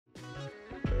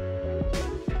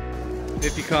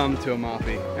If you come to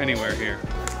Amalfi, anywhere here,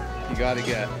 you gotta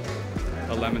get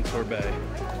a lemon sorbet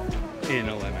in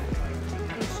a lemon.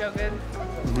 It's so good.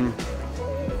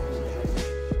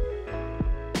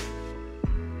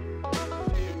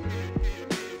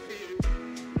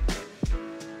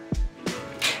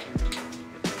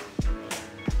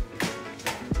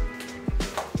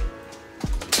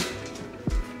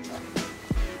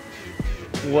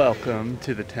 Welcome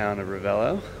to the town of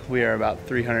Ravello. We are about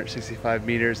 365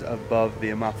 meters above the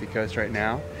Amalfi Coast right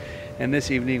now. And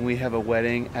this evening we have a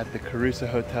wedding at the Carusa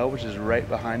Hotel, which is right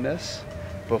behind us.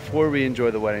 Before we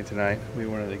enjoy the wedding tonight, we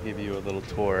wanted to give you a little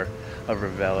tour of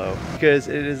Ravello because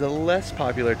it is a less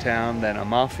popular town than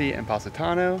Amalfi and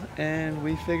Positano, and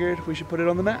we figured we should put it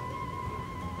on the map.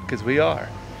 Because we are.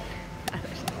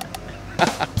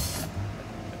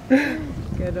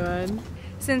 Good one.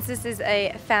 Since this is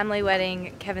a family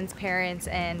wedding, Kevin's parents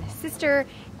and sister,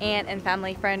 aunt, and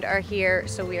family friend are here,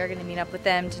 so we are going to meet up with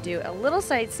them to do a little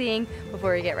sightseeing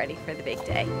before we get ready for the big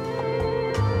day.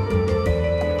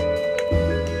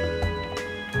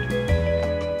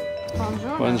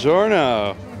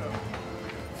 Buongiorno.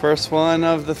 First one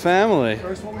of the family.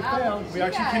 First one we found. We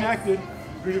actually connected.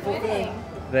 Beautiful thing.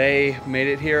 They made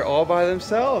it here all by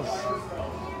themselves.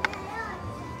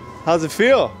 How's it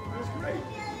feel?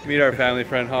 Meet our family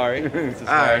friend Hari. This is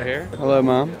Hari here. Hello,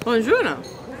 Mom. Buongiorno.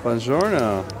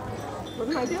 Buongiorno. What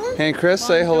am I doing? Hey, Chris,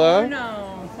 say hello.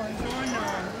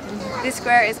 This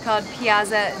square is called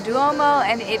Piazza Duomo,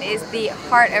 and it is the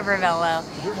heart of Ravello.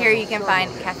 Here you can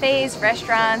find cafes,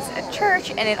 restaurants, a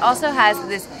church, and it also has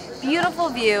this beautiful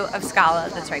view of Scala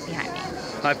that's right behind me.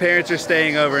 My parents are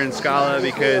staying over in Scala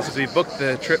because we booked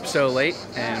the trip so late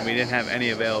and we didn't have any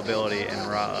availability in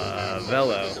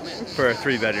Ravello for a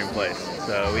 3-bedroom place.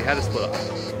 So we had to split up.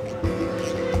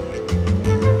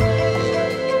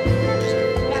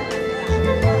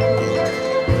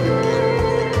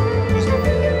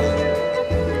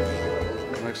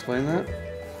 Can I explain that?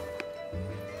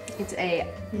 It's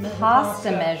a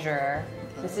pasta measure.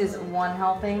 This is 1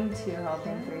 helping, 2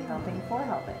 helping, 3 helping, 4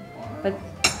 helping. But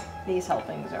these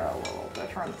helpings are a little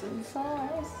different in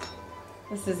size.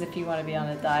 This is if you want to be on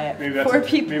a diet for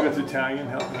people. Maybe that's Italian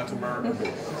helping, that's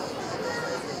American.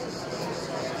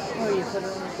 Oh, you put it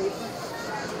on the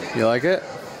paper? You like it?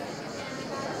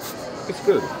 It's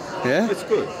good. Yeah? It's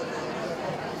good.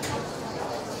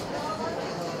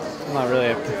 I'm not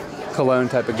really a cologne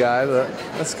type of guy, but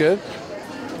that's good.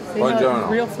 They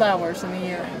have real flowers in the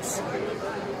earrings.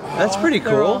 That's pretty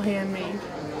They're all cool. handmade.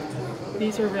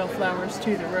 These are real flowers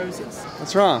too, the roses.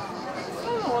 What's wrong? I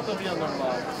don't want them to be on their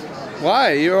lives.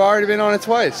 Why? You've already been on it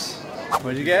twice.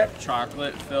 What'd you get?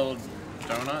 Chocolate-filled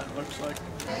donut, it looks like.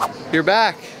 You're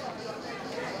back.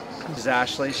 This is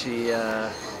Ashley. She, oh,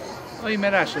 you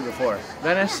met Ashley before.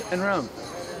 Venice and Rome.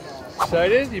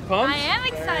 Excited? You pumped? I am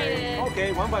excited.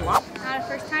 Okay, one by one. Not a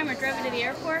first time we're driven to the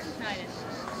airport. Excited.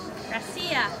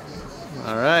 Gracia.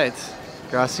 All right.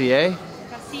 Gracier.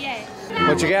 Gracia.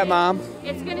 What you got, Mom?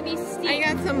 It's gonna be steep. I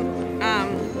got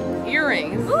some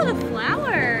earrings. Ooh, the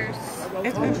flowers.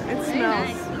 It Very smells.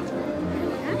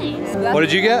 nice. What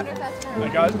did you get? I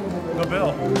got the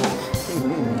bill.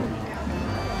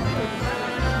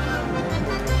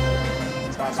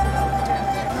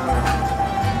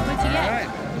 What'd you All get? right.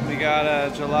 We got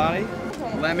a gelati,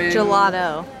 lemon.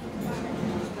 Gelato.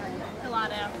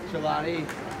 Gelato. Gelati.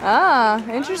 Ah,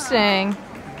 interesting.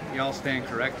 Y'all stand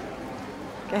correct.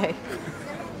 Okay.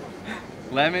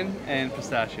 Lemon and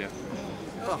pistachio.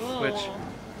 Which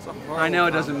I know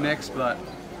it doesn't mix, but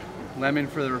lemon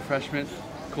for the refreshment,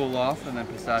 cool off, and then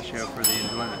pistachio for the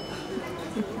enjoyment.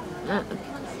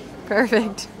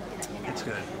 Perfect. It's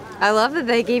good. I love that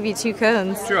they gave you 2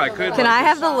 cones. Sure, I could. Can I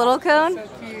have the little cone?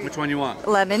 Which one you want?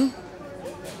 Lemon.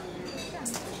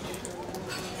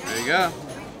 There you go.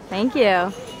 Thank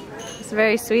you. It's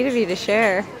very sweet of you to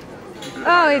share.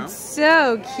 Oh, it's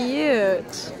so cute.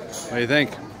 What do you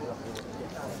think?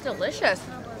 It's delicious.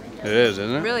 It is,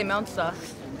 isn't it? Really melts stuff.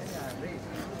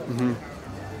 Mm-hmm.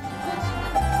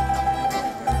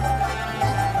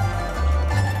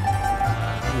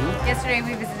 Yesterday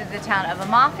we visited the town of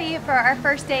Amalfi for our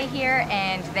first day here,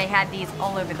 and they had these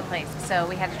all over the place. So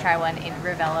we had to try one in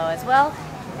Ravello as well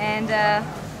and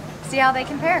see how they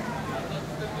compare.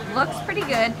 Looks pretty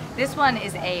good. This one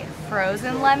is a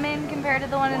frozen lemon compared to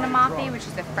the one in Amalfi, which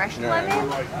is a fresh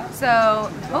lemon. So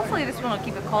hopefully this one will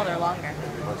keep it colder longer.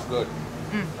 That's good.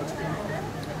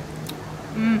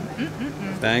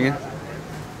 Banging.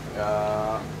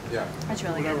 Yeah. That's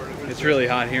really good. It's really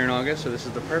hot here in August, so this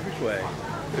is the perfect way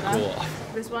to cool off.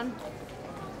 This one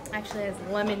actually has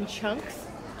lemon chunks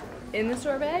in the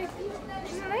sorbet,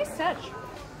 which is a nice touch.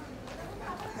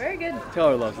 Very good.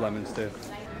 Taylor loves lemons too.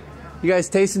 You guys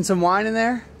tasting some wine in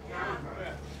there?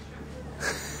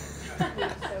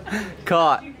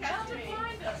 Caught.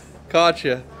 Caught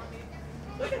you.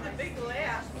 Look at the big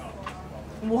glass.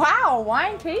 Wow,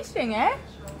 wine tasting, eh?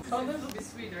 Oh, this will be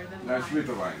sweeter than That's wine.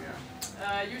 sweeter wine,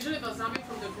 yeah. Usually balsamic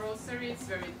from the grocery, it's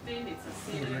very thin, it's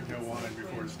acidic. Drink no wine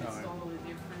before it's time. Totally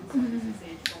different.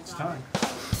 It's time.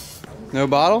 No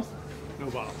bottle?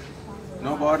 No bottle.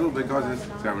 No bottle because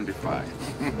it's 75.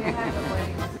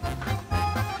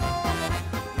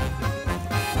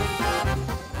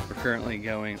 We're currently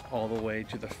going all the way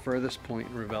to the furthest point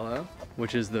in Ravello,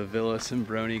 which is the Villa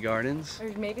Cimbrone Gardens. Or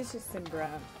maybe it's just Cimbrone.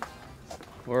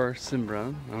 Or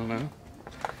Cimbrone, I don't know.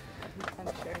 I'm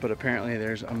sure. But apparently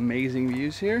there's amazing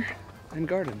views here and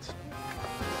gardens.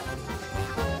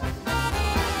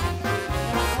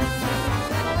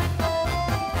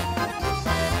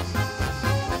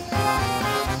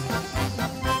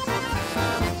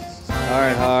 All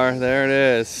right, Har, there it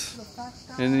is.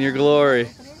 In your glory.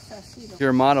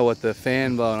 Your model with the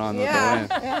fan blowing on the wind.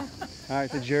 Yeah. All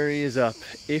right, the jury is up.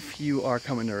 If you are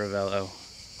coming to Ravello,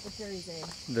 The jury's in.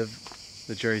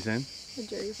 the jury's in. The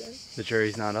jury's in. The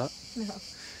jury's not up. No.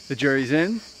 The jury's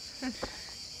in.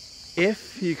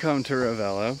 If you come to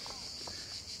Ravello,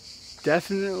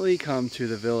 definitely come to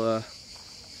the Villa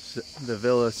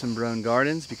Cimbrone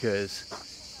Gardens because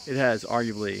it has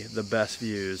arguably the best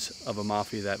views of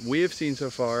Amalfi that we have seen so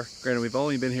far. Granted, we've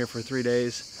only been here for 3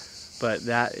 days, but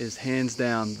that is hands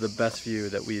down the best view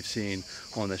that we've seen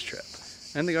on this trip.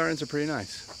 And the gardens are pretty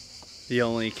nice. The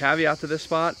only caveat to this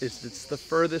spot is it's the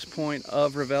furthest point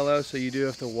of Ravello, so you do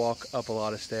have to walk up a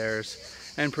lot of stairs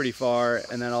and pretty far,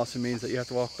 and that also means that you have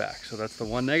to walk back. So that's the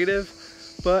one negative,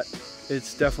 but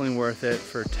it's definitely worth it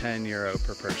for €10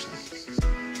 per person.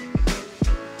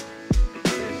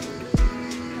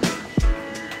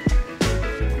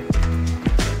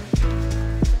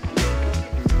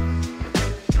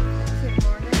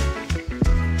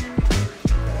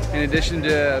 In addition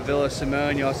to Villa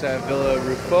Simone, you also have Villa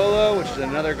Ravello, which is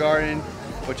another garden,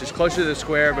 which is closer to the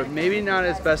square, but maybe not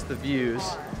as best the views.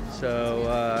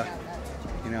 So,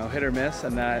 you know, hit or miss,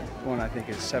 and that one I think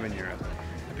is €7.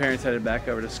 My parents headed back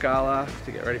over to Scala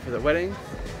to get ready for the wedding.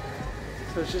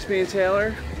 So it's just me and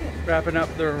Taylor wrapping up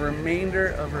the remainder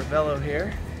of Ravello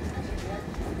here.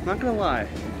 I'm not gonna lie,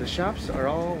 the shops are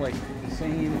all like the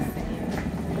same,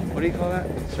 what do you call that?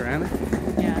 Ceramic?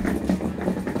 Yeah.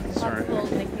 Sorry. Little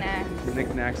knickknacks.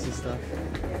 Knickknacks and stuff.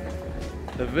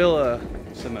 The Villa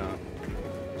Cimbrone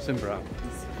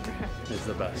is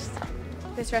the best.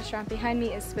 This restaurant behind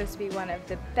me is supposed to be one of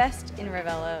the best in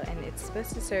Ravello, and it's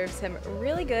supposed to serve some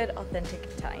really good, authentic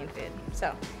Italian food.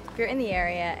 So, if you're in the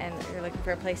area and you're looking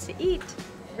for a place to eat,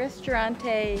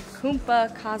 Ristorante Cumpa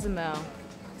Cosimo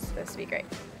is supposed to be great.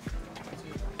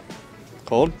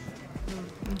 Cold?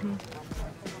 Mm-hmm.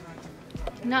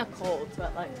 Not cold,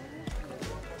 but like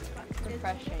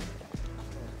refreshing.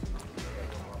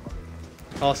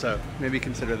 Also, maybe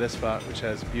consider this spot, which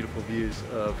has beautiful views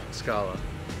of Scala.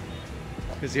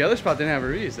 Because the other spot didn't have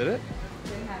reviews, did it?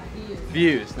 Didn't have views.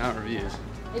 Views, not reviews.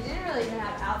 It didn't really even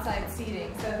have outside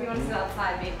seating, so if you want to sit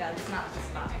outside, maybe that's not the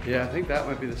spot. Yeah, I think that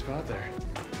might be the spot there.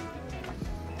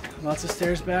 Lots of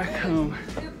stairs back home.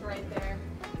 Soup right there.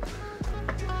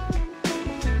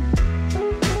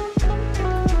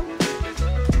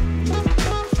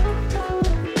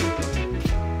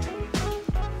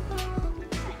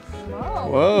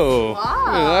 Whoa, Wow.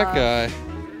 look at that guy.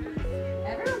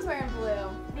 Everyone's wearing blue.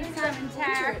 Hey, Simon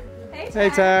Tara. Hey, Hey,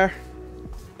 Tyre.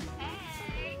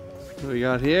 What do we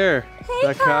got here? Hey,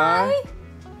 That Kai?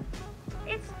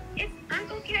 It's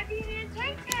Uncle Kevin and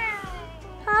Tay-Tay.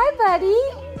 Hi, buddy.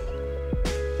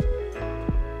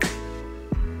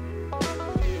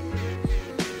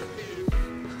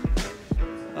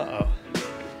 Uh-oh.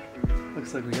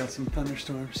 Looks like we got some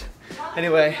thunderstorms.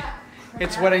 Anyway,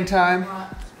 it's wedding time.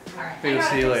 We will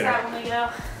see you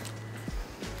later.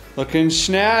 Looking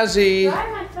snazzy.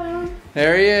 My phone.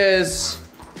 There he is.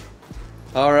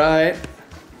 All right.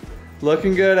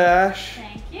 Looking good, Ash.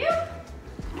 Thank you.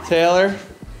 Taylor,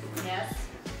 Yes.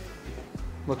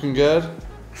 looking good.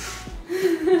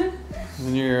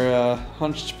 In your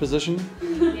hunched position.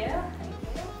 Yeah. Thank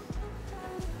you.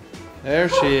 There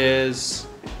she is.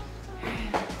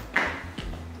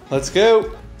 Let's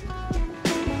go.